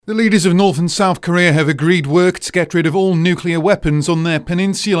The leaders of North and South Korea have agreed work to get rid of all nuclear weapons on their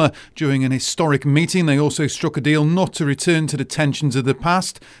peninsula. During an historic meeting, they also struck a deal not to return to the tensions of the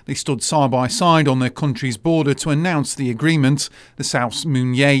past. They stood side by side on their country's border to announce the agreement. The South's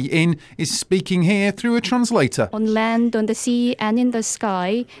Moon Jae-in is speaking here through a translator. On land, on the sea and in the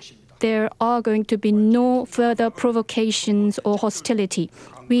sky, there are going to be no further provocations or hostility.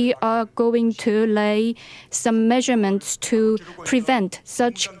 We are going to lay some measurements to prevent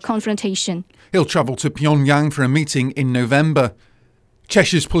such confrontation. He'll travel to Pyongyang for a meeting in November.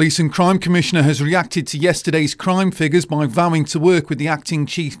 Cheshire's Police and Crime Commissioner has reacted to yesterday's crime figures by vowing to work with the acting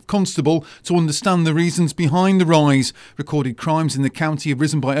Chief Constable to understand the reasons behind the rise. Recorded crimes in the county have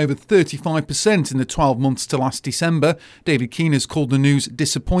risen by over 35% in the 12 months to last December. David Keane has called the news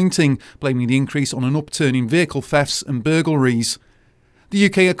disappointing, blaming the increase on an upturn in vehicle thefts and burglaries. The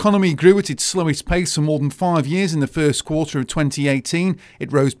UK economy grew at its slowest pace for more than 5 years in the first quarter of 2018.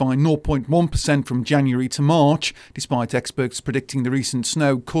 It rose by 0.1% from January to March. Despite experts predicting the recent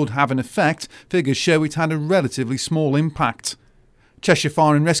snow could have an effect, figures show it had a relatively small impact. Cheshire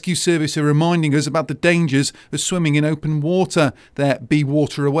Fire and Rescue Service are reminding us about the dangers of swimming in open water. Their Be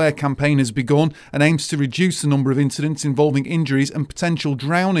Water Aware campaign has begun and aims to reduce the number of incidents involving injuries and potential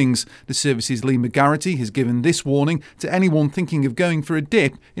drownings. The service's Lee McGarity has given this warning to anyone thinking of going for a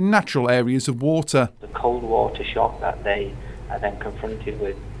dip in natural areas of water. The cold water shock that they are then confronted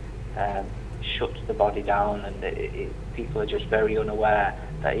with shuts the body down, and people are just very unaware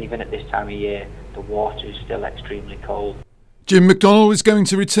that even at this time of year the water is still extremely cold. Jim McDonnell is going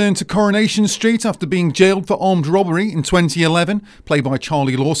to return to Coronation Street after being jailed for armed robbery in 2011. Played by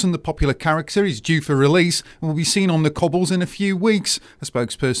Charlie Lawson, the popular character is due for release and will be seen on the cobbles in a few weeks. A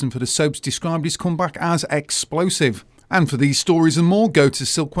spokesperson for the soaps described his comeback as explosive. And for these stories and more, go to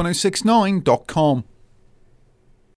silk1069.com.